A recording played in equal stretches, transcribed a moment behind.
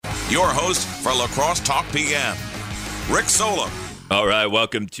your host for Lacrosse Talk PM, Rick Solem. All right,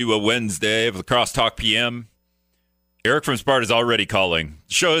 welcome to a Wednesday of Lacrosse Talk PM. Eric from Sparta is already calling.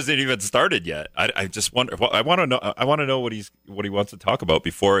 The show hasn't even started yet. I just wonder. I want to know. I want to know what he wants to talk about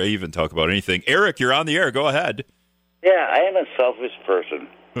before I even talk about anything. Eric, you're on the air. Go ahead. Yeah, I am a selfish person.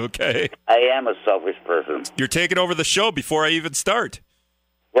 Okay. I am a selfish person. You're taking over the show before I even start.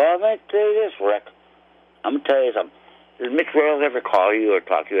 Well, I'm going to tell you this, Rick. I'm going to tell you something. Does Mitch Reynolds ever call you or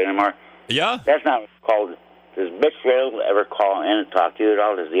talk to you anymore? Yeah. That's not called. Does Mitch Reynolds ever call in and talk to you at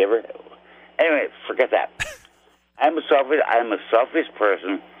all? Does he ever? Anyway, forget that. I'm a selfish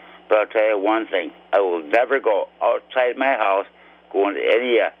person, but I'll tell you one thing. I will never go outside my house, go into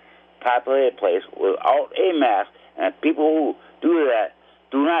any populated place without a mask. And people who do that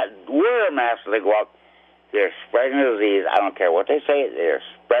do not wear a mask when they go out. They're spreading the disease. I don't care what they say. They're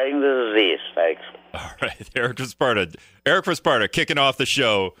spreading the disease. Thanks. All right, Eric from Sparta. Eric from Sparta kicking off the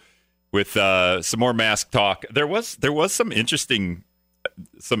show with some more mask talk. There was some interesting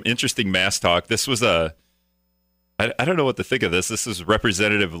mask talk. This was I don't know what to think of this. This is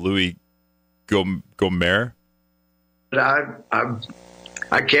Representative Louis Gomer. I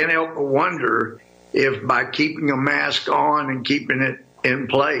can't help but wonder if by keeping a mask on and keeping it in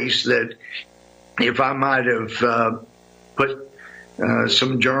place, that if I might have put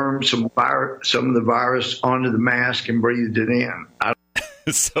some germs, some of the virus onto the mask and breathed it in.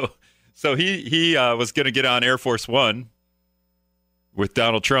 So he was going to get on Air Force One with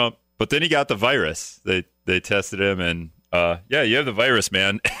Donald Trump, but then he got the virus. They tested him, and yeah, you have the virus,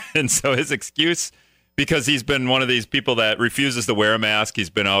 man. And so his excuse, because he's been one of these people that refuses to wear a mask, he's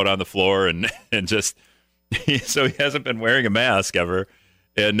been out on the floor and just so he hasn't been wearing a mask ever.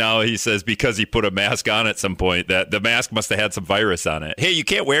 And now he says because he put a mask on at some point that the mask must have had some virus on it. Hey, you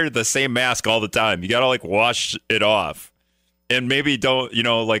can't wear the same mask all the time. You got to wash it off. And maybe don't,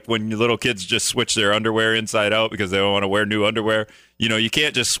 like when little kids just switch their underwear inside out because they don't want to wear new underwear. You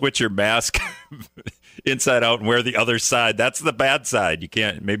can't just switch your mask inside out and wear the other side. That's the bad side. You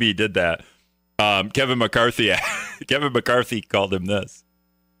can't. Maybe he did that. Kevin McCarthy called him this.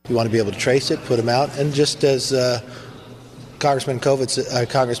 You want to be able to trace it, put them out, and just as Congressman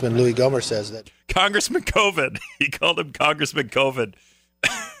Louis Gomer says that. Congressman COVID. He called him Congressman COVID.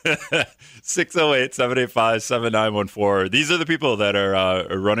 608-785-7914. These are the people that are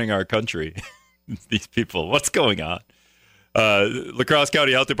running our country. These people. What's going on? La Crosse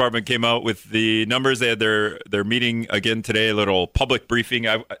County Health Department came out with the numbers. They had their meeting again today, a little public briefing.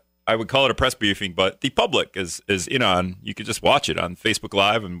 I would call it a press briefing, but the public is in on. You can just watch it on Facebook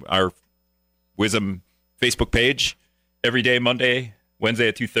Live and our WISM Facebook page every day, Monday, Wednesday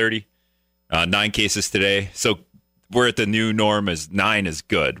at 2:30. 9 cases today. So we're at the new norm as 9 is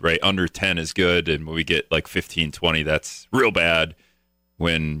good, right? Under 10 is good. And when we get 15, 20, that's real bad.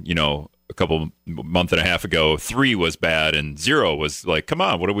 When, a month and a half ago, 3 was bad and 0 was come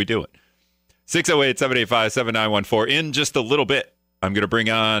on, what are we doing? 608-785-7914. In just a little bit, I'm going to bring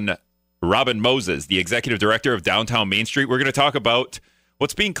on Robin Moses, the executive director of Downtown Main Street. We're going to talk about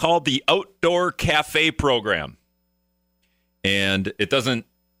what's being called the Outdoor Cafe Program. And I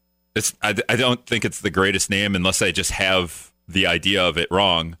don't think it's the greatest name unless I just have the idea of it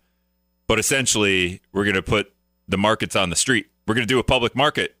wrong. But essentially, we're going to put the markets on the street. We're going to do a public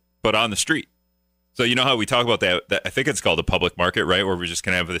market, but on the street. So you know how we talk about that I think it's called a public market, right? Where we're just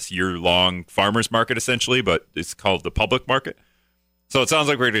going to have this year-long farmers market, essentially, but it's called the public market. So it sounds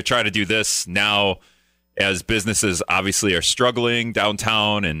like we're going to try to do this now as businesses obviously are struggling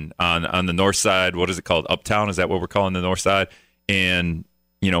downtown and on the north side. What is it called? Uptown? Is that what we're calling the north side? And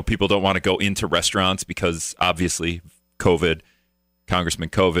people don't want to go into restaurants because obviously COVID, Congressman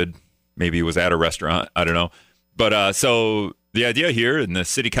COVID, maybe he was at a restaurant. I don't know. But so the idea here, and the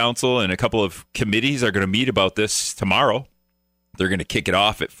city council and a couple of committees are going to meet about this tomorrow. They're going to kick it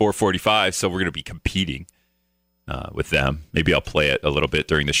off at 4:45. So we're going to be competing with them. Maybe I'll play it a little bit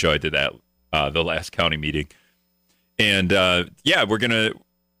during the show. I did that the last county meeting. And yeah, we're going to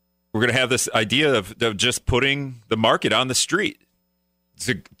have this idea of just putting the market on the street. It's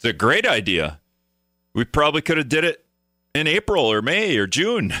a great idea. We probably could have did it in April or May or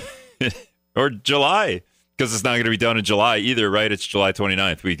June or July, because it's not going to be done in July either, right? It's July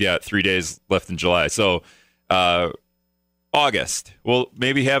 29th. We got 3 days left in July. So August. We'll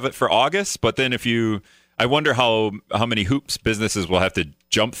maybe have it for August, but then I wonder how many hoops businesses will have to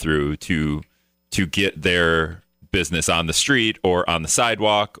jump through to get their business on the street or on the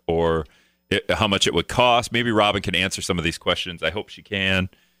sidewalk, or how much it would cost. Maybe Robin can answer some of these questions. I hope she can.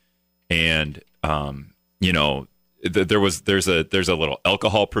 And there's a little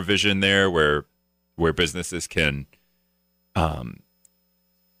alcohol provision there where businesses can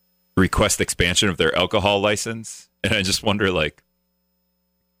request expansion of their alcohol license. And I just wonder,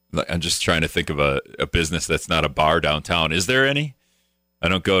 I'm just trying to think of a business that's not a bar downtown. Is there any? I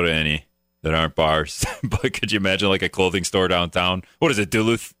don't go to any that aren't bars. But could you imagine like a clothing store downtown? What is it?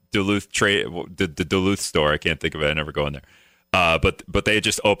 Duluth trade, the Duluth store. I can't think of it. I never go in there. But they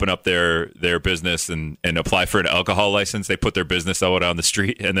just open up their business and apply for an alcohol license. They put their business out on the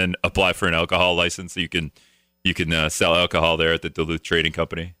street and then apply for an alcohol license so you can sell alcohol there at the Duluth Trading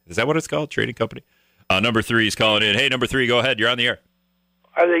Company. Is that what it's called? Trading Company? Number 3 is calling in. Hey, number 3, go ahead. You're on the air.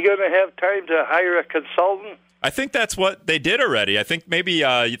 Are they going to have time to hire a consultant? I think that's what they did already. I think maybe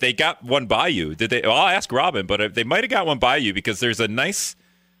they got one by you. Did they? Well, I'll ask Robin, but they might have got one by you because there's a nice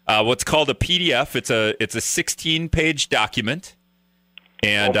what's called a PDF. It's a 16-page document,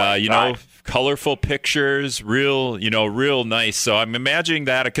 and colorful pictures, real nice. So I'm imagining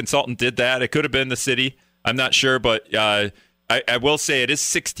that a consultant did that. It could have been the city. I'm not sure, but I will say it is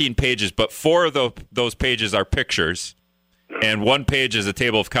 16 pages, but 4 of those pages are pictures. And 1 page is a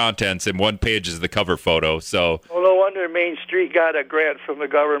table of contents, and 1 page is the cover photo. So, well, no wonder Main Street got a grant from the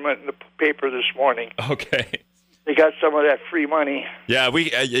government in the paper this morning. Okay, they got some of that free money. Yeah,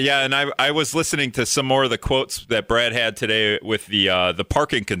 and I was listening to some more of the quotes that Brad had today with the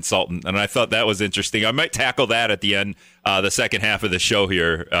parking consultant, and I thought that was interesting. I might tackle that at the end, the second half of the show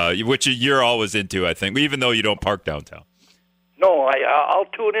here, which you're always into, I think, even though you don't park downtown. No, I'll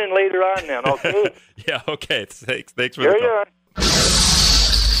tune in later on then, okay? Yeah, okay. Thanks for the call.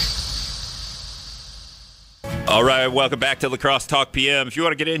 All right, welcome back to La Crosse Talk PM. If you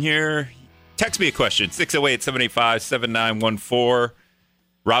want to get in here, text me a question, 608-785-7914.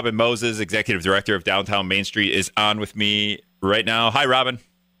 Robin Moses, Executive Director of Downtown Main Street, is on with me right now. Hi, Robin.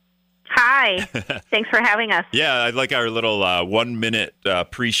 Hi. Thanks for having us. Yeah, I'd like our little 1-minute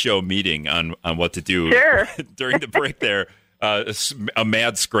pre-show meeting on what to do during the break there. A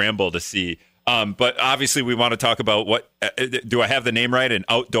mad scramble to see. But obviously we want to talk about do I have the name right? An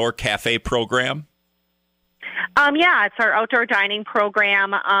outdoor cafe program? Yeah, it's our outdoor dining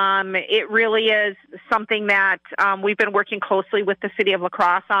program. It really is something that we've been working closely with the city of La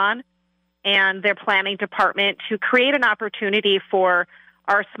Crosse on and their planning department to create an opportunity for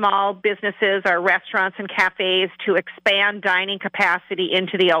our small businesses, our restaurants and cafes to expand dining capacity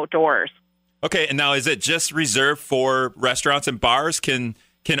into the outdoors. Okay, and now is it just reserved for restaurants and bars? Can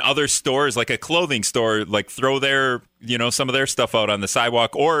other stores, like a clothing store, like throw their, some of their stuff out on the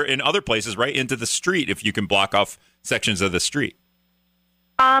sidewalk or in other places right into the street if you can block off sections of the street?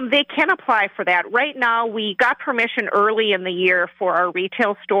 They can apply for that. Right now, we got permission early in the year for our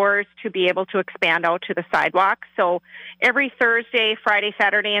retail stores to be able to expand out to the sidewalk. So every Thursday, Friday,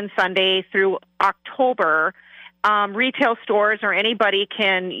 Saturday, and Sunday through October, retail stores or anybody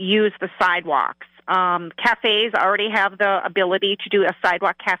can use the sidewalks. Cafes already have the ability to do a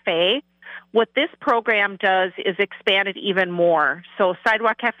sidewalk cafe. What this program does is expand it even more. So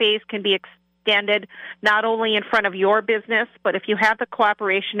sidewalk cafes can be extended not only in front of your business, but if you have the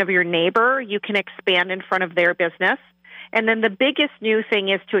cooperation of your neighbor, you can expand in front of their business. And then the biggest new thing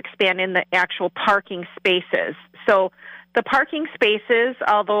is to expand in the actual parking spaces. So the parking spaces,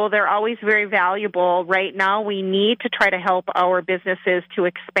 although they're always very valuable, right now we need to try to help our businesses to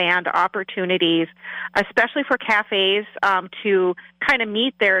expand opportunities, especially for cafes, to kind of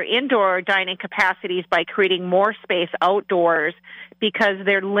meet their indoor dining capacities by creating more space outdoors because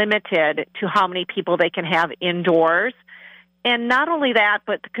they're limited to how many people they can have indoors. And not only that,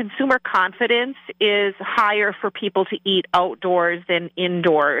 but the consumer confidence is higher for people to eat outdoors than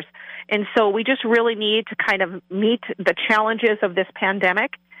indoors. And so we just really need to kind of meet the challenges of this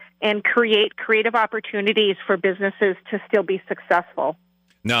pandemic and create creative opportunities for businesses to still be successful.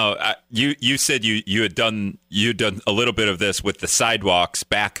 Now, you said you had done a little bit of this with the sidewalks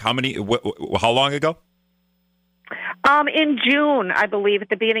back. How long ago? In June, I believe, at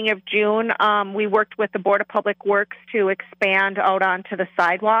the beginning of June, we worked with the Board of Public Works to expand out onto the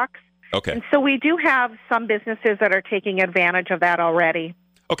sidewalks. Okay. And so we do have some businesses that are taking advantage of that already.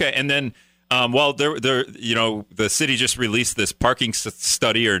 Okay, and then, the city just released this parking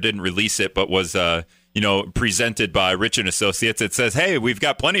study, or didn't release it, but was, presented by Rich and Associates. It says, hey, we've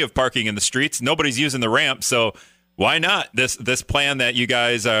got plenty of parking in the streets. Nobody's using the ramp, so why not? This plan that you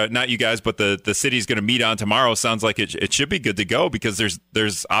guys, not you guys, but the city's going to meet on tomorrow sounds like it should be good to go because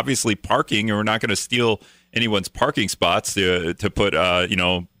there's obviously parking, and we're not going to steal anyone's parking spots to put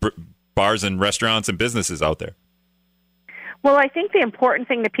bars and restaurants and businesses out there. Well, I think the important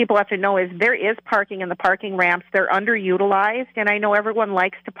thing that people have to know is there is parking in the parking ramps. They're underutilized, and I know everyone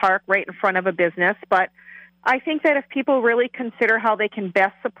likes to park right in front of a business, but I think that if people really consider how they can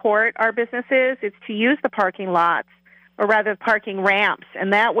best support our businesses, it's to use the parking lots or rather parking ramps,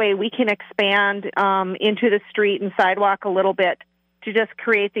 and that way we can expand into the street and sidewalk a little bit to just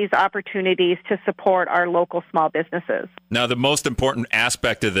create these opportunities to support our local small businesses. Now, the most important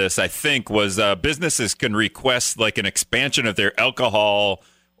aspect of this, I think, was businesses can request like an expansion of their alcohol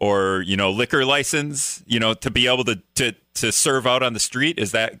or, liquor license, to be able to serve out on the street.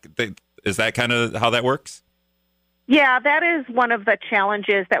 Is that kind of how that works? Yeah, that is one of the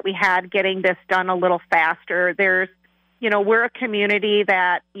challenges that we had getting this done a little faster. We're a community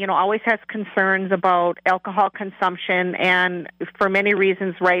that, always has concerns about alcohol consumption, and for many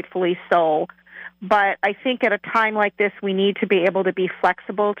reasons, rightfully so. But I think at a time like this, we need to be able to be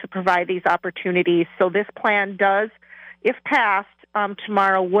flexible to provide these opportunities. So this plan does, if passed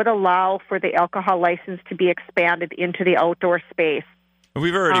tomorrow, would allow for the alcohol license to be expanded into the outdoor space.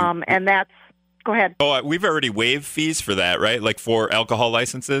 We've already... and that's... Go ahead. Oh, we've already waived fees for that, right? Like for alcohol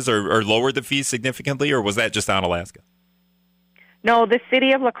licenses, or lowered the fees significantly, or was that just on Alaska? No, the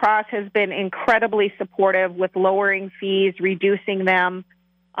city of La Crosse has been incredibly supportive with lowering fees, reducing them,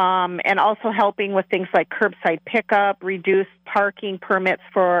 and also helping with things like curbside pickup, reduced parking permits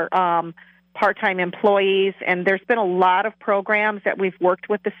for part-time employees. And there's been a lot of programs that we've worked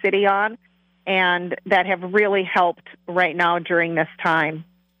with the city on and that have really helped right now during this time.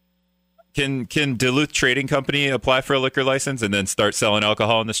 Can Duluth Trading Company apply for a liquor license and then start selling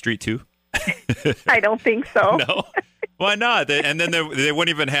alcohol on the street too? I don't think so. No? Why not? And then they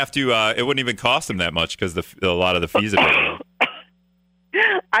wouldn't even have to, it wouldn't even cost them that much because a lot of the fees are low.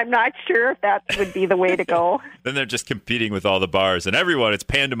 I'm not sure if that would be the way to go. Then they're just competing with all the bars and everyone. It's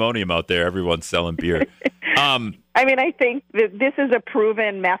pandemonium out there. Everyone's selling beer. I think that this is a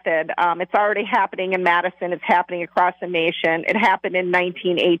proven method. It's already happening in Madison. It's happening across the nation. It happened in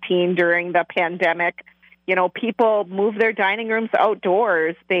 1918 during the pandemic. People moved their dining rooms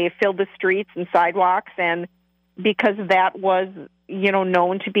outdoors. They filled the streets and sidewalks, and because that was,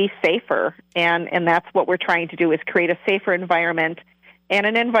 known to be safer. And that's what we're trying to do, is create a safer environment, and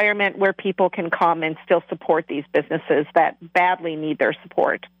an environment where people can come and still support these businesses that badly need their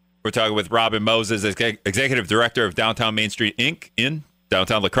support. We're talking with Robin Moses, Executive Director of Downtown Main Street, Inc. in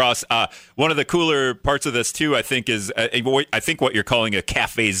downtown La Crosse. One of the cooler parts of this, too, I think, is I think what you're calling a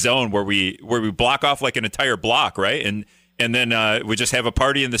cafe zone, where we block off like an entire block, right? And then we just have a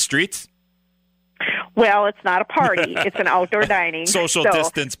party in the streets? Well, it's not a party. It's an outdoor dining. Social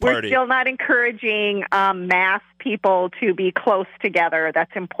distance party. We're still not encouraging mass people to be close together.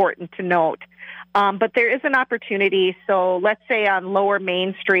 That's important to note. But there is an opportunity. So let's say on Lower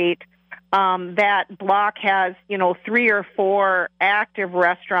Main Street, that block has, 3 or 4 active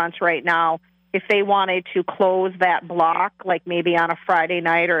restaurants right now. If they wanted to close that block, like maybe on a Friday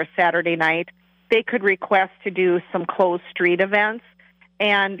night or a Saturday night, they could request to do some closed street events.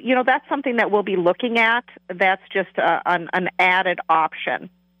 And, that's something that we'll be looking at. That's just an added option.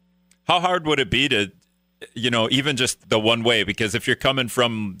 How hard would it be to, even just the one way? Because if you're coming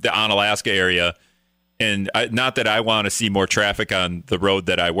from the Onalaska area, and not that I want to see more traffic on the road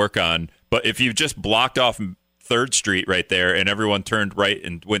that I work on, but if you just blocked off 3rd Street right there and everyone turned right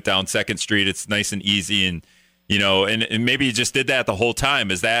and went down 2nd Street, it's nice and easy. And, and maybe you just did that the whole time.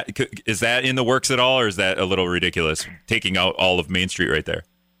 Is that in the works at all, or is that a little ridiculous, taking out all of Main Street right there?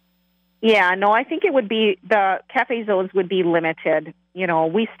 Yeah, no, I think it would be, the cafe zones would be limited.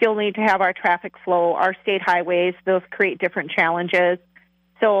 We still need to have our traffic flow, our state highways, those create different challenges.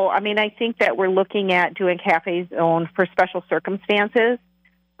 So, I think that we're looking at doing cafe zone for special circumstances,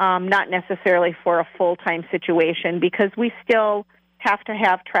 not necessarily for a full-time situation, because we still have to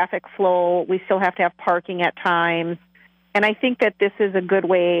have traffic flow. We still have to have parking at times. And I think that this is a good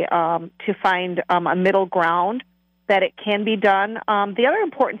way to find a middle ground, that it can be done. The other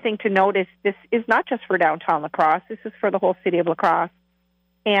important thing to note is this is not just for downtown La Crosse. This is for the whole city of La Crosse.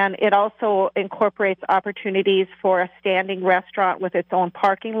 And it also incorporates opportunities for a standing restaurant with its own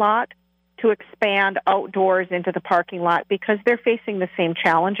parking lot to expand outdoors into the parking lot, because they're facing the same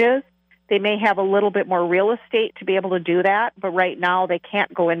challenges. They may have a little bit more real estate to be able to do that, but right now they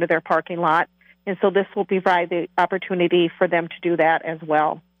can't go into their parking lot. And so this will provide the opportunity for them to do that as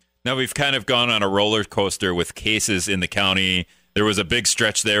well. Now, we've kind of gone on a roller coaster with cases in the county. There was a big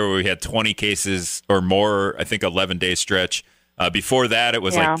stretch there where we had 20 cases or more, I think 11-day stretch. Before that, it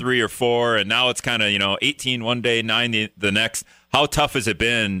was like 3 or 4, and now it's kind of, 18 one day, 9 the next. How tough has it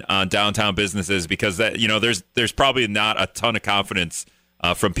been on downtown businesses? Because that, there's probably not a ton of confidence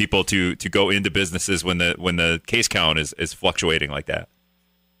from people to go into businesses when the case count is fluctuating like that.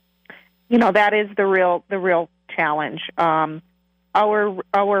 That is the real challenge.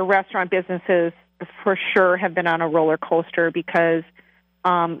 Our restaurant businesses for sure have been on a roller coaster, because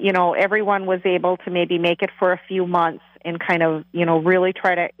everyone was able to maybe make it for a few months and kind of, really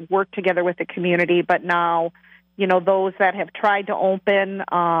try to work together with the community. But now, those that have tried to open,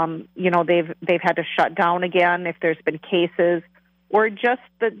 they've had to shut down again if there's been cases, or just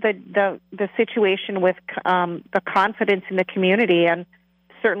the situation with the confidence in the community. And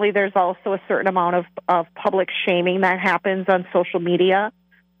certainly there's also a certain amount of public shaming that happens on social media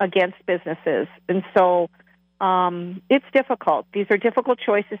against businesses. And so it's difficult. These are difficult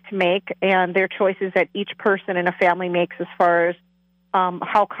choices to make, and they're choices that each person in a family makes as far as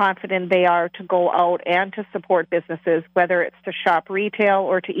how confident they are to go out and to support businesses, whether it's to shop retail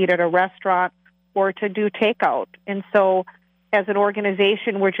or to eat at a restaurant or to do takeout. And so as an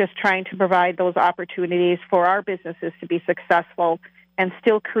organization, we're just trying to provide those opportunities for our businesses to be successful and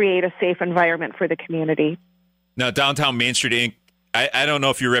still create a safe environment for the community. Now, Downtown Main Street Inc., I don't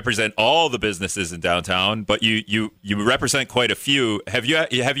know if you represent all the businesses in downtown, but you represent quite a few. Have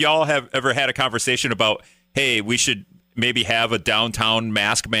you all ever had a conversation about, hey, we should maybe have a downtown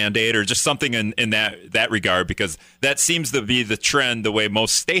mask mandate or just something in that regard? Because that seems to be the trend, the way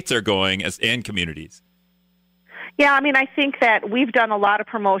most states are going and communities. Yeah, I think that we've done a lot of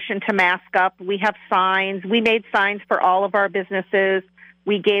promotion to mask up. We have signs. We made signs for all of our businesses.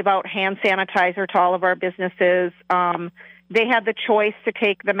 We gave out hand sanitizer to all of our businesses. They had the choice to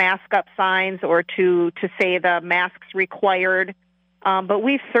take the mask up signs or to say the masks required. But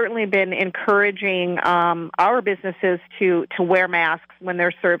we've certainly been encouraging our businesses to wear masks when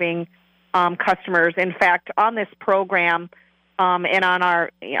they're serving customers. In fact, on this program and on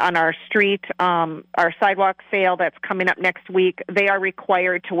our street, our sidewalk sale that's coming up next week, they are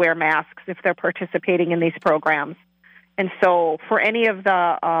required to wear masks if they're participating in these programs. And so for any of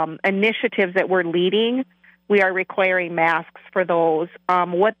the initiatives that we're leading, we are requiring masks for those.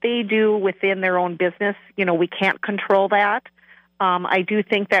 What they do within their own business, we can't control that. I do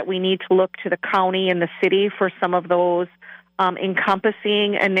think that we need to look to the county and the city for some of those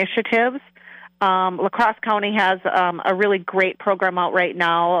encompassing initiatives. La Crosse County has a really great program out right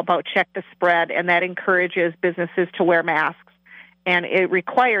now about Check the Spread, and that encourages businesses to wear masks. And it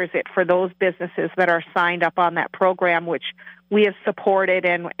requires it for those businesses that are signed up on that program, which we have supported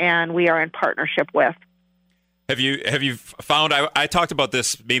and we are in partnership with. Have you found, I talked about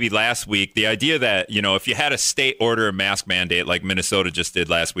this maybe last week, the idea that, if you had a state order a mask mandate like Minnesota just did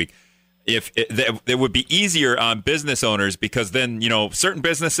last week, if it would be easier on business owners, because then, certain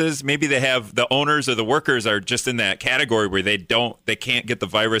businesses, maybe they have the owners or the workers are just in that category where they can't get the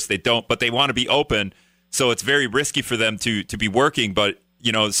virus, but they want to be open. So it's very risky for them to be working. But,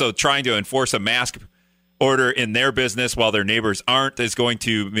 so trying to enforce a mask order in their business while their neighbors aren't is going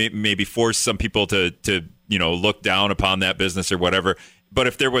to maybe force some people to look down upon that business or whatever. But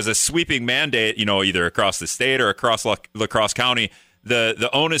if there was a sweeping mandate, either across the state or across La Crosse County, the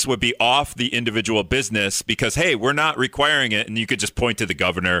onus would be off the individual business because, hey, we're not requiring it. And you could just point to the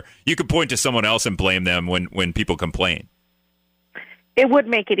governor. You could point to someone else and blame them when people complain. It would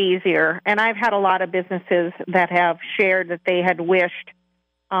make it easier. And I've had a lot of businesses that have shared that they had wished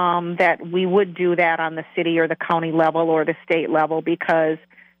that we would do that on the city or the county level or the state level because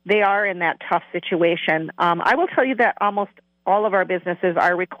they are in that tough situation. I will tell you that almost all of our businesses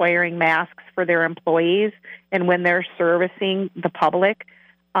are requiring masks for their employees and when they're servicing the public.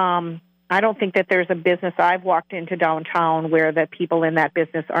 I don't think that there's a business I've walked into downtown where the people in that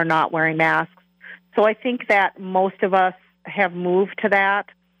business are not wearing masks. So I think that most of us have moved to that.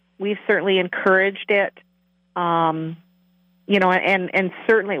 We've certainly encouraged it. And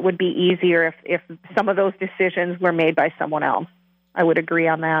certainly it would be easier if some of those decisions were made by someone else. I would agree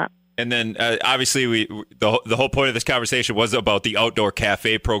on that. And then obviously the whole point of this conversation was about the outdoor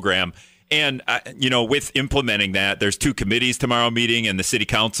cafe program. And, with implementing that, there's 2 committees tomorrow meeting and the city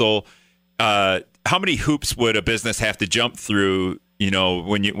council. How many hoops would a business have to jump through,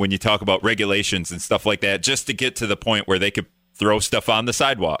 when you talk about regulations and stuff like that, just to get to the point where they could throw stuff on the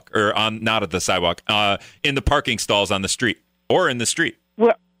sidewalk or not at the sidewalk, in the parking stalls on the street or in the street?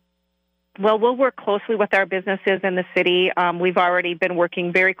 Well, we'll work closely with our businesses in the city. We've already been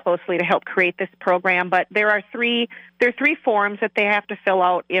working very closely to help create this program, but there are three forms that they have to fill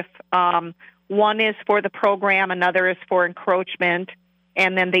out. If one is for the program, another is for encroachment,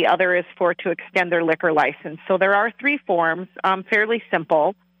 and then the other is to extend their liquor license. So there are 3 forms, fairly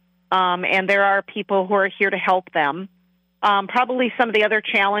simple, and there are people who are here to help them. Probably some of the other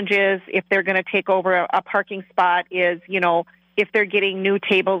challenges, if they're going to take over a parking spot, is, if they're getting new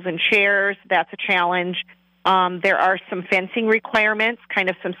tables and chairs, that's a challenge. There are some fencing requirements, kind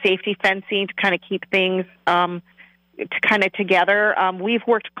of some safety fencing to kind of keep things together. We've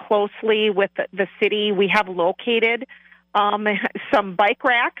worked closely with the city. We have located some bike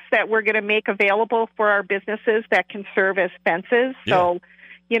racks that we're going to make available for our businesses that can serve as fences. Yeah. So,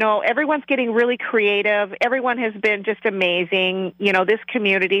 everyone's getting really creative. Everyone has been just amazing. This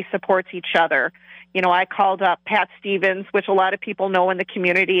community supports each other. I called up Pat Stevens, which a lot of people know in the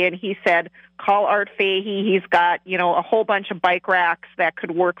community, and he said, call Art Fahey. He's got, a whole bunch of bike racks that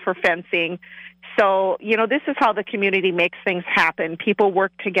could work for fencing. So, this is how the community makes things happen. People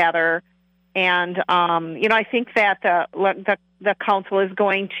work together. And, I think that the council is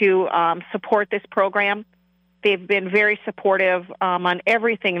going to support this program. They've been very supportive on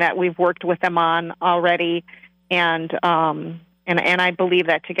everything that we've worked with them on already. And I believe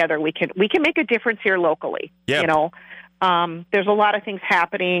that together we can make a difference here locally. Yeah. There's a lot of things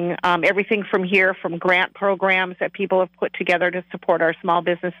happening, everything from grant programs that people have put together to support our small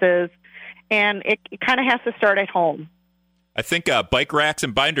businesses. And it kind of has to start at home. I think bike racks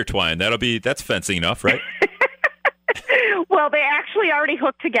and binder twine, that's fencing enough, right? Well, they actually already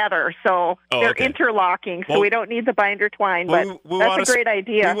hooked together, so they're interlocking, so we don't need the binder twine, but that's a great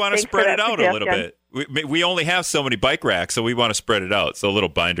idea. We want to spread it out a little bit. We only have so many bike racks, so we want to spread it out. So a little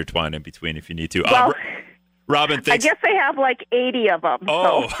binder twine in between if you need to. Well, Robin, thanks. I guess they have like 80 of them.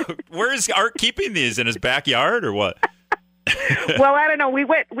 Oh, so. Where is Art keeping these? In his backyard or what? Well, I don't know.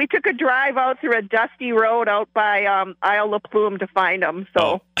 We took a drive out through a dusty road out by Isle La Plume to find them.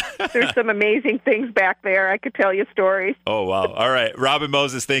 So there's some amazing things back there. I could tell you stories. Oh, wow. All right. Robin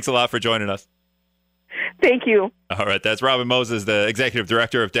Moses, thanks a lot for joining us. Thank you. All right. That's Robin Moses, the executive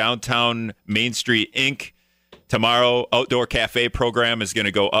director of Downtown Main Street, Inc. Tomorrow, outdoor cafe program is going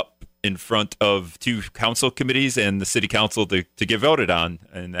to go up in front of 2 council committees and the city council to get voted on.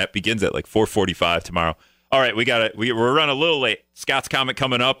 And that begins at like 4:45 tomorrow. All right, we're running a little late. Scott's comment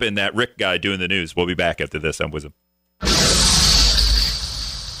coming up, and that Rick guy doing the news. We'll be back after this on Wisdom.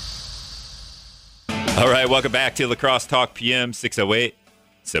 All right, welcome back to La Crosse Talk PM.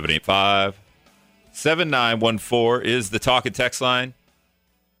 608-785-7914 is the talk and text line.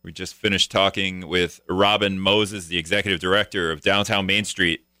 We just finished talking with Robin Moses, the executive director of Downtown Main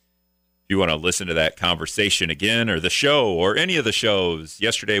Street. If you want to listen to that conversation again, or the show, or any of the shows,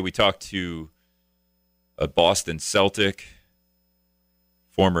 yesterday we talked to a Boston Celtic,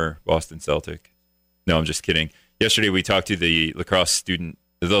 former Boston Celtic. No, I'm just kidding. Yesterday we talked to the lacrosse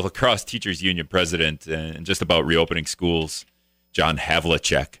teachers union president and just about reopening schools, John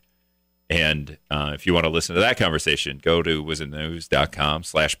Havlicek. And if you want to listen to that conversation, go to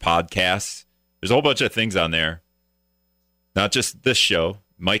wizardnews.com/podcasts. There's a whole bunch of things on there. Not just this show.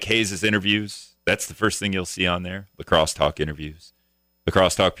 Mike Hayes' interviews. That's the first thing you'll see on there. Lacrosse Talk interviews.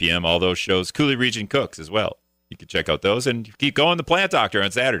 Lacrosse Talk PM, all those shows. Cooley Region Cooks as well. You can check out those and keep going. The Plant Doctor on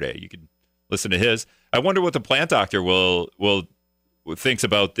Saturday. You can listen to his. I wonder what the Plant Doctor will thinks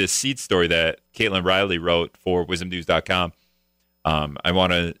about this seed story that Caitlin Riley wrote for WisdomNews.com. I'm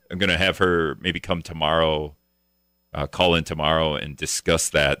going to have her maybe come tomorrow, call in tomorrow and discuss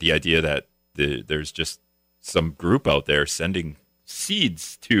that. The idea that there's just some group out there sending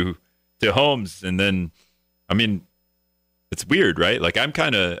seeds to homes, and then, I mean, it's weird, right? Like I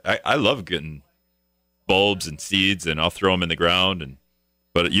love getting bulbs and seeds, and I'll throw them in the ground,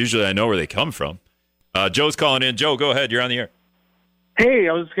 but usually I know where they come from. Joe's calling in. Joe, go ahead. You're on the air. Hey,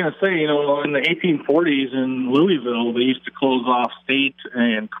 I was going to say, in the 1840s in Louisville, they used to close off State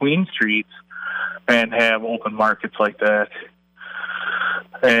and Queen Streets and have open markets like that.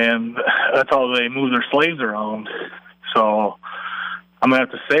 And that's how they move their slaves around. So I'm going to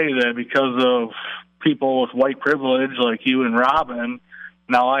have to say that because of people with white privilege like you and Robin,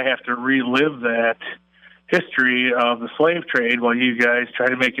 now I have to relive that history of the slave trade while you guys try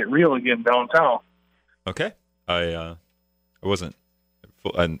to make it real again downtown. Okay. I wasn't,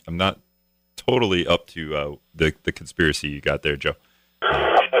 I'm not totally up to the conspiracy you got there, Joe.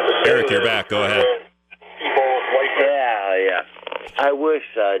 Eric, you're back. Go ahead. Yeah. I wish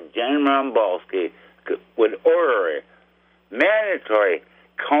Jen Rumbolsky would order a mandatory,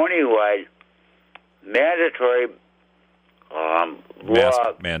 countywide, mandatory mask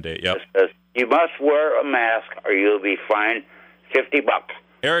law mandate. Yep. Says you must wear a mask or you'll be fined $50.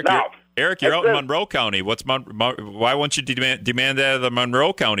 Eric, you're out in Monroe County. Why won't you demand that of the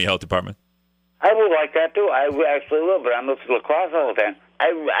Monroe County Health Department? I would like that too. I actually will, but I'm listening to lacrosse all the time.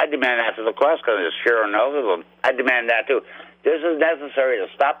 I demand that to lacrosse because it's sure enough of them. I demand that too. This is necessary to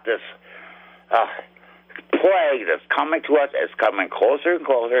stop this plague that's coming to us. It's coming closer and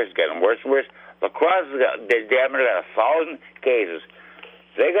closer. It's getting worse and worse. Lacrosse, they damn it got 1,000 cases.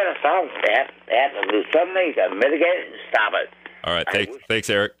 They got to stop that. They have to do something to mitigate it and stop it. All right. Thanks,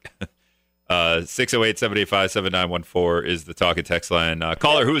 Eric. 608-785-7914 is the talk and text line.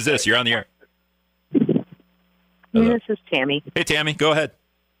 Caller, who is this? You're on the air. This is Tammy. Hey, Tammy, go ahead.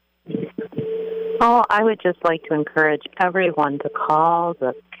 Oh, I would just like to encourage everyone to call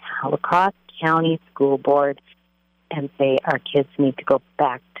the Crosse County School Board and say our kids need to go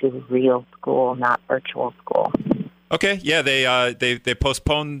back to real school, not virtual school. Okay, yeah, they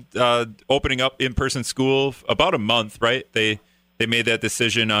postponed opening up in-person school about a month, right? They made that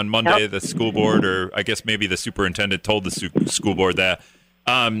decision on Monday. Yep. The school board, or I guess maybe the superintendent, told the school board that.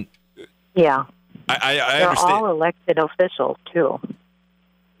 Yeah, I they're understand. all elected officials too.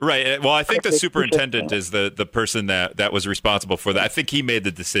 Right. Well, I think the superintendent is the person that was responsible for that. I think he made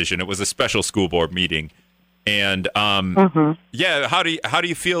the decision. It was a special school board meeting. And yeah, how do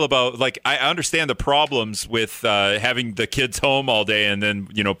you feel about, like, I understand the problems with having the kids home all day, and then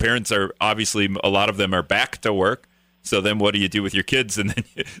parents are obviously, a lot of them are back to work. So then what do you do with your kids? And then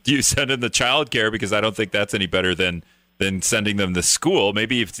do you send them to childcare? Because I don't think that's any better than sending them to school.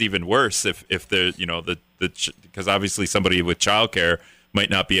 Maybe it's even worse if they're because obviously somebody with childcare might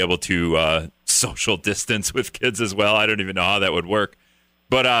not be able to social distance with kids as well. I don't even know how that would work.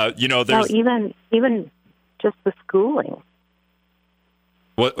 But there's even just the schooling.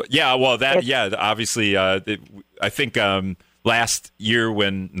 Well, yeah, obviously, I think last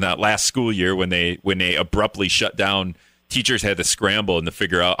school year when they abruptly shut down, teachers had to scramble and to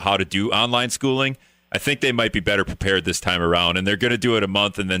figure out how to do online schooling. I think they might be better prepared this time around, and they're going to do it a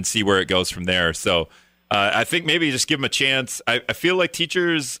month and then see where it goes from there. So I think maybe just give them a chance. I feel like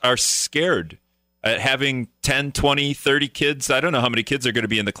teachers are scared at having 10, 20, 30 kids. I don't know how many kids are going to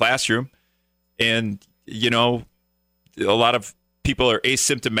be in the classroom. And, a lot of people are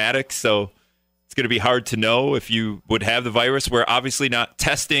asymptomatic, so it's going to be hard to know if you would have the virus. We're obviously not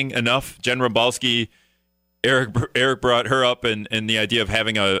testing enough. Jen Rombalski, Eric brought her up and the idea of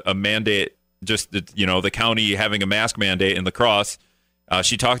having a mandate, just, the county having a mask mandate in La Crosse.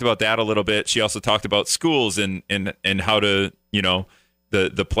 She talked about that a little bit. She also talked about schools and how to,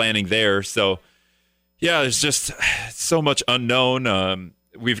 the planning there. So, yeah, there's just so much unknown.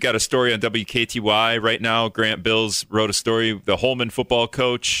 We've got a story on WKTY right now. Grant Bills wrote a story. The Holman football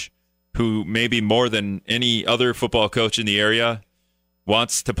coach, who maybe more than any other football coach in the area,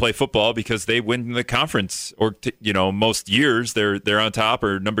 wants to play football because they win the conference. Or most years they're on top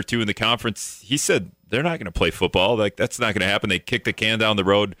or number 2 in the conference. He said they're not going to play football. Like, that's not going to happen. They kicked the can down the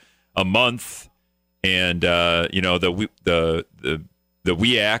road a month, and the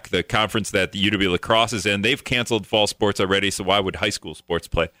WEAC, the conference that the UW La Crosse is in, they've canceled fall sports already, so why would high school sports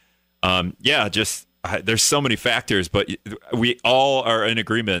play? There's so many factors, but we all are in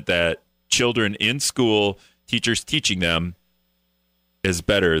agreement that children in school, teachers teaching them, is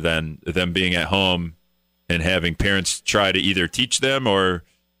better than them being at home and having parents try to either teach them or,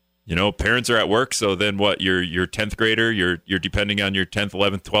 parents are at work, so then what, your 10th grader, you're depending on your 10th,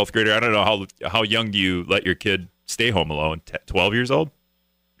 11th, 12th grader. I don't know how young do you let your kid stay home alone, 12 years old?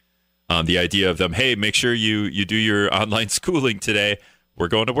 The idea of them, hey, make sure you do your online schooling today. We're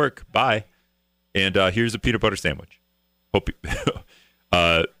going to work. Bye. And here's a peanut butter sandwich. Hope you,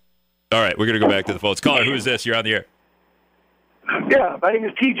 all right, we're going to go back to the phones. Caller, who is this? You're on the air. Yeah, my name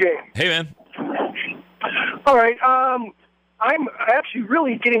is TJ. Hey, man. All right. I'm actually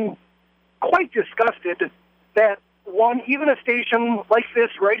really getting quite disgusted that even a station like this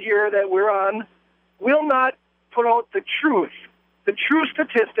right here that we're on will not put out the true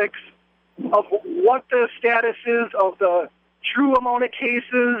statistics of what the status is of the true amount of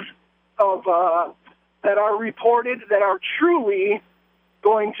cases that are reported that are truly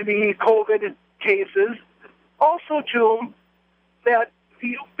going to be COVID cases. Also, too, that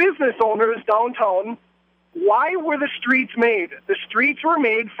the business owners downtown, why were the streets made? The streets were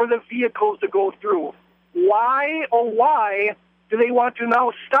made for the vehicles to go through. Why do they want to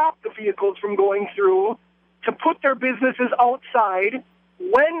now stop the vehicles from going through to put their businesses outside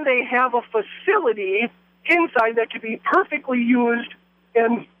when they have a facility inside that could be perfectly used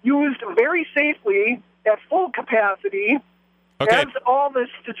and used very safely at full capacity? Okay. As all the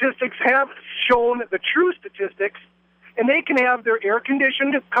statistics have shown, the true statistics, and they can have their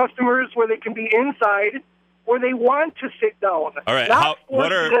air-conditioned customers where they can be inside, where they want to sit down. All right. Not forced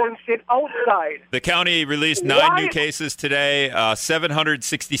to go and sit outside. The county released 9 new cases today.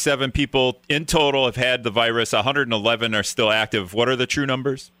 767 people in total have had the virus. 111 are still active. What are the true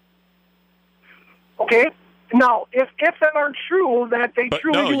numbers? Okay. Now, if them are true, that they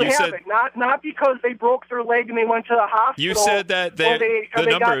truly have it, not because they broke their leg and they went to the hospital. You said that the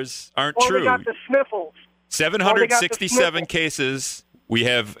numbers aren't true. Or they got the sniffles. 767 cases. We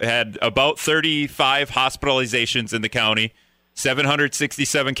have had about 35 hospitalizations in the county.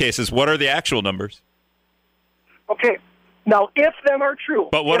 767 cases. What are the actual numbers? Okay. Now, if them are true.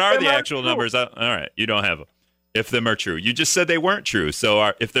 But what are the actual numbers? All right. You don't have them. if them are true. You just said they weren't true.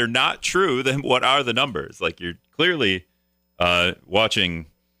 So if they're not true, then what are the numbers? Like, you're clearly watching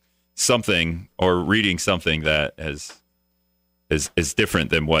something or reading something that is different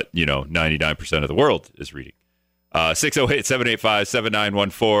than what 99% of the world is reading.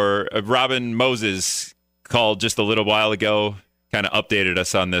 608-785-7914. Robin Moses called just a little while ago, kind of updated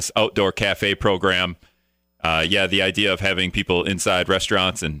us on this outdoor cafe program. The idea of having people inside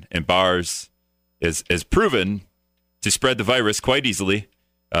restaurants and bars is proven to spread the virus quite easily.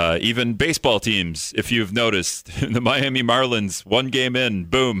 Even baseball teams, if you've noticed, the Miami Marlins, one game in,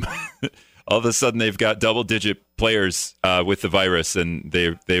 boom, all of a sudden they've got double-digit players with the virus, and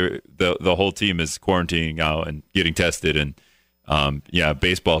the whole team is quarantining out and getting tested. And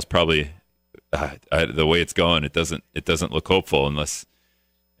baseball's probably the way it's going. It doesn't look hopeful unless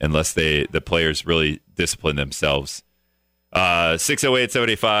the players really discipline themselves.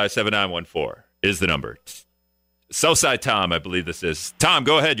 608-785-7914 is the number. Southside Tom, I believe this is. Tom,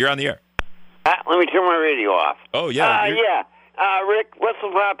 go ahead. You're on the air. Let me turn my radio off. Oh, yeah. Rick, what's the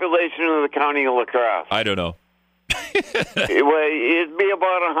population of the county of La Crosse? I don't know. It'd be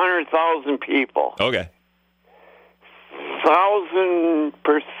about 100,000 people. Okay. 1,000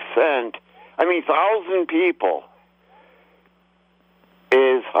 people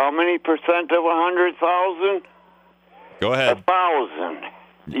is how many percent of 100,000? Go ahead. 1,000.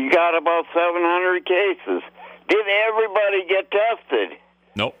 You got about 700 cases. Did everybody get tested?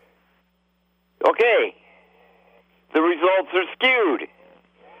 Nope. Okay. The results are skewed.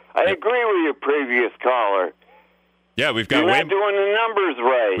 I agree with your previous caller. Yeah, we've got You're not doing the numbers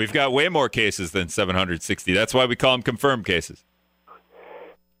right. We've got way more cases than 760. That's why we call them confirmed cases.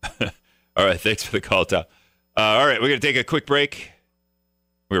 All right, thanks for the call, Tom. All right, we're going to take a quick break.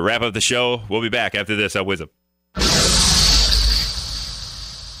 We're going to wrap up the show. We'll be back after this on Wisdom.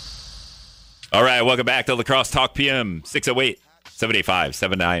 All right, welcome back to La Crosse Talk PM,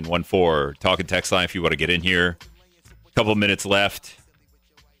 608-785-7914. Talk and text line if you want to get in here. A couple minutes left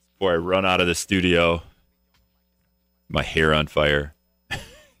before I run out of the studio. My hair on fire.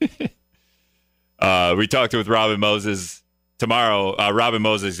 We talked with Robin Moses tomorrow. Robin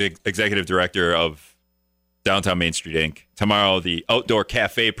Moses, executive director of Downtown Main Street Inc. Tomorrow, the outdoor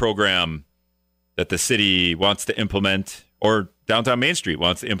cafe program that the city wants to implement, or Downtown Main Street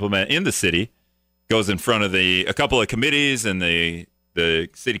wants to implement in the city, goes in front of a couple of committees and the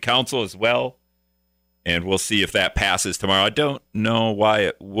city council as well. And we'll see if that passes tomorrow. I don't know why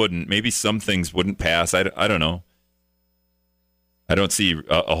it wouldn't. Maybe some things wouldn't pass. I don't know. I don't see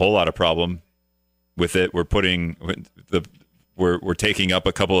a whole lot of problem with it. We're taking up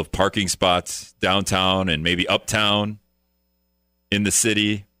a couple of parking spots downtown and maybe uptown in the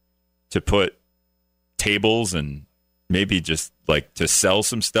city to put tables and maybe just like to sell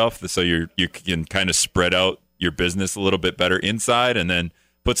some stuff so you can kind of spread out your business a little bit better inside, and then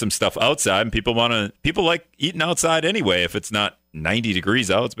put some stuff outside. And people like eating outside anyway. If it's not 90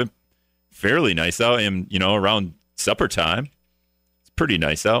 degrees out, it's been fairly nice out, and around supper time, it's pretty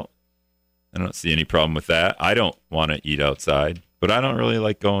nice out. I don't see any problem with that. I don't want to eat outside, but I don't really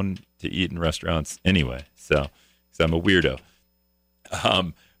like going to eat in restaurants anyway. So, because I'm a weirdo.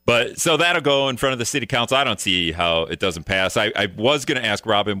 But so that'll go in front of the city council. I don't see how it doesn't pass. I was going to ask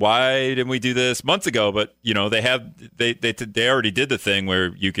Robin, why didn't we do this months ago? But they already did the thing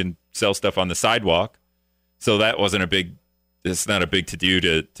where you can sell stuff on the sidewalk. So that wasn't it's not a big to do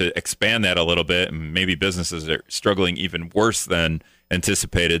to expand that a little bit. And maybe businesses are struggling even worse than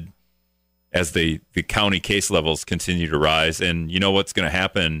anticipated as the county case levels continue to rise. And you know what's going to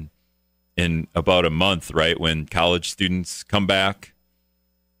happen in about a month, right? When college students come back.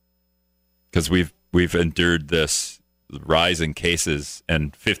 Because we've endured this rise in cases,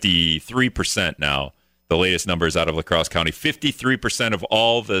 and 53% now, the latest numbers out of La Crosse County, 53% of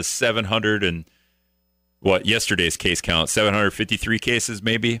all the 700 and yesterday's case count, 753 cases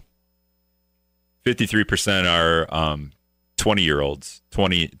maybe, 53% are 20-year-olds,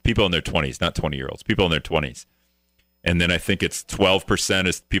 20 people in their 20s, not 20-year-olds, people in their 20s. And then I think it's 12%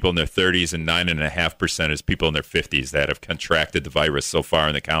 is people in their 30s and 9.5% is people in their 50s that have contracted the virus so far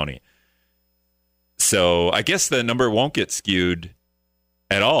in the county. So I guess the number won't get skewed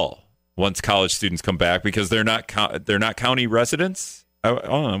at all once college students come back, because they're not county residents.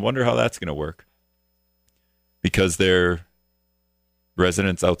 I wonder how that's going to work, because they're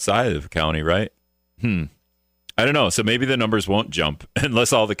residents outside of the county, right? I don't know. So maybe the numbers won't jump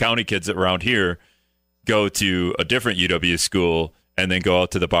unless all the county kids around here go to a different UW school and then go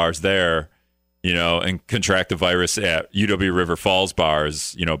out to the bars there, and contract the virus at UW River Falls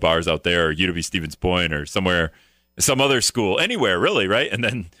bars, bars out there, or UW Stevens Point, or somewhere, some other school, anywhere really, right? And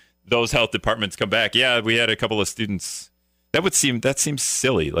then those health departments come back. Yeah, we had a couple of students. That seems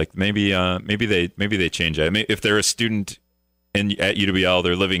silly. Like maybe they change it. I mean, if they're a student at UWL,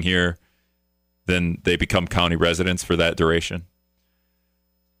 they're living here, then they become county residents for that duration.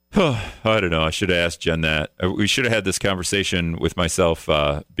 I don't know. I should have asked Jen that. We should have had this conversation with myself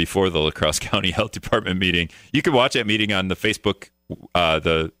before the La Crosse County Health Department meeting. You can watch that meeting on the Facebook,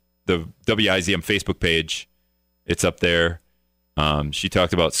 the WIZM Facebook page. It's up there. She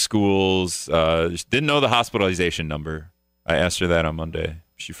talked about schools. Didn't know the hospitalization number. I asked her that on Monday.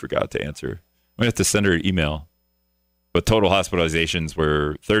 She forgot to answer. I'm going to have to send her an email. But total hospitalizations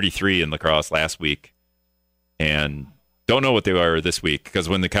were 33 in La Crosse last week. And don't know what they are this week, because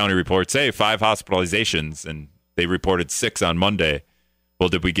when the county reports, 5 hospitalizations, and they reported 6 on Monday, well,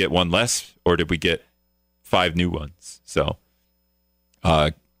 did we get one less or did we get 5 new ones? So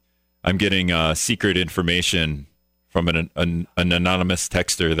I'm getting secret information from an anonymous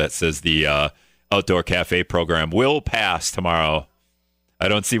texter that says the outdoor cafe program will pass tomorrow. I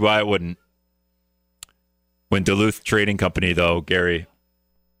don't see why it wouldn't. When Duluth Trading Company, though, Gary,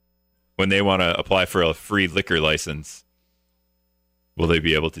 when they want to apply for a free liquor license, will they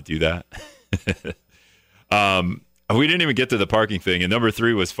be able to do that? We didn't even get to the parking thing, and number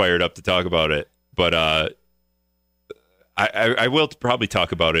 3 was fired up to talk about it. But I will probably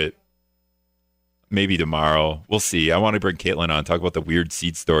talk about it maybe tomorrow. We'll see. I want to bring Caitlin on, talk about the weird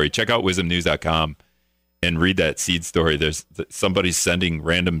seed story. Check out wisdomnews.com and read that seed story. There's somebody sending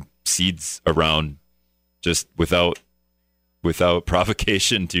random seeds around just without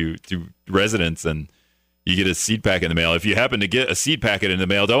provocation to residents, and you get a seed packet in the mail. If you happen to get a seed packet in the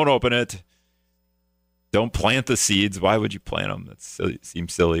mail, don't open it. Don't plant the seeds. Why would you plant them? It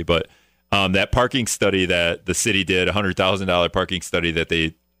seems silly. But that parking study that the city did, $100,000 parking study that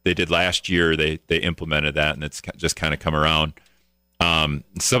they did last year, they implemented that, and it's just kind of come around.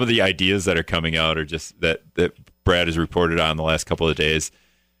 Some of the ideas that are coming out are just that Brad has reported on the last couple of days.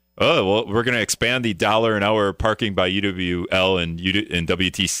 Oh, well, we're going to expand the $1 an hour parking by UWL and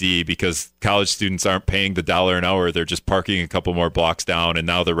WTC because college students aren't paying the $1 an hour. They're just parking a couple more blocks down, and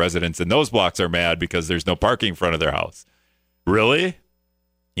now the residents in those blocks are mad because there's no parking in front of their house. Really?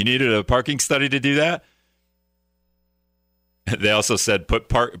 You needed a parking study to do that? They also said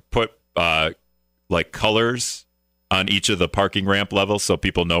put like colors on each of the parking ramp levels so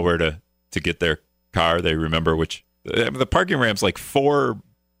people know where to get their car. They remember which. The parking ramp's like 4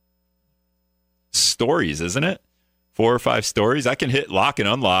 stories, isn't it? 4 or 5 stories. I can hit lock and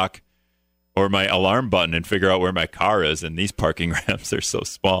unlock or my alarm button and figure out where my car is, and these parking ramps are so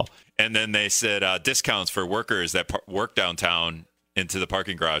small. And then they said discounts for workers that work downtown into the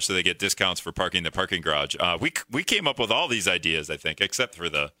parking garage, so they get discounts for parking in the parking garage. We came up with all these ideas, I think, except for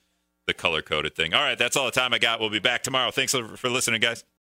the color-coded thing. All right, that's all the time I got. We'll be back tomorrow. Thanks for listening, guys.